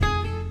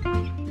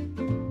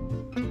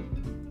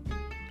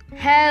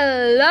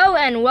Hello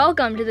and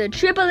welcome to the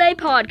AAA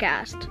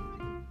podcast.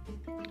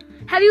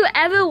 Have you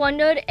ever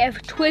wondered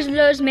if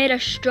Twizzlers made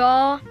of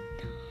straw?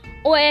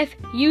 Or if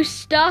you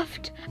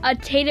stuffed a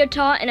tater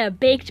tot in a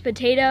baked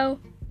potato?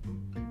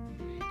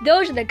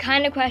 Those are the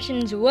kind of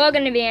questions we're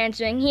going to be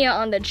answering here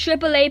on the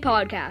AAA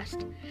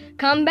podcast.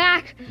 Come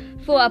back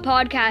for a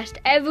podcast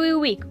every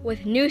week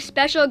with new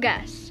special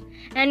guests.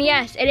 And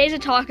yes, it is a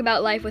talk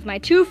about life with my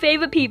two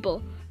favorite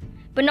people.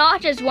 But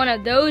not just one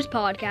of those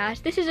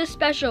podcasts, this is a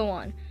special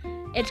one.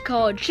 It's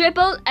called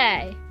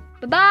AAA.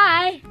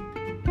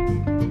 Bye-bye!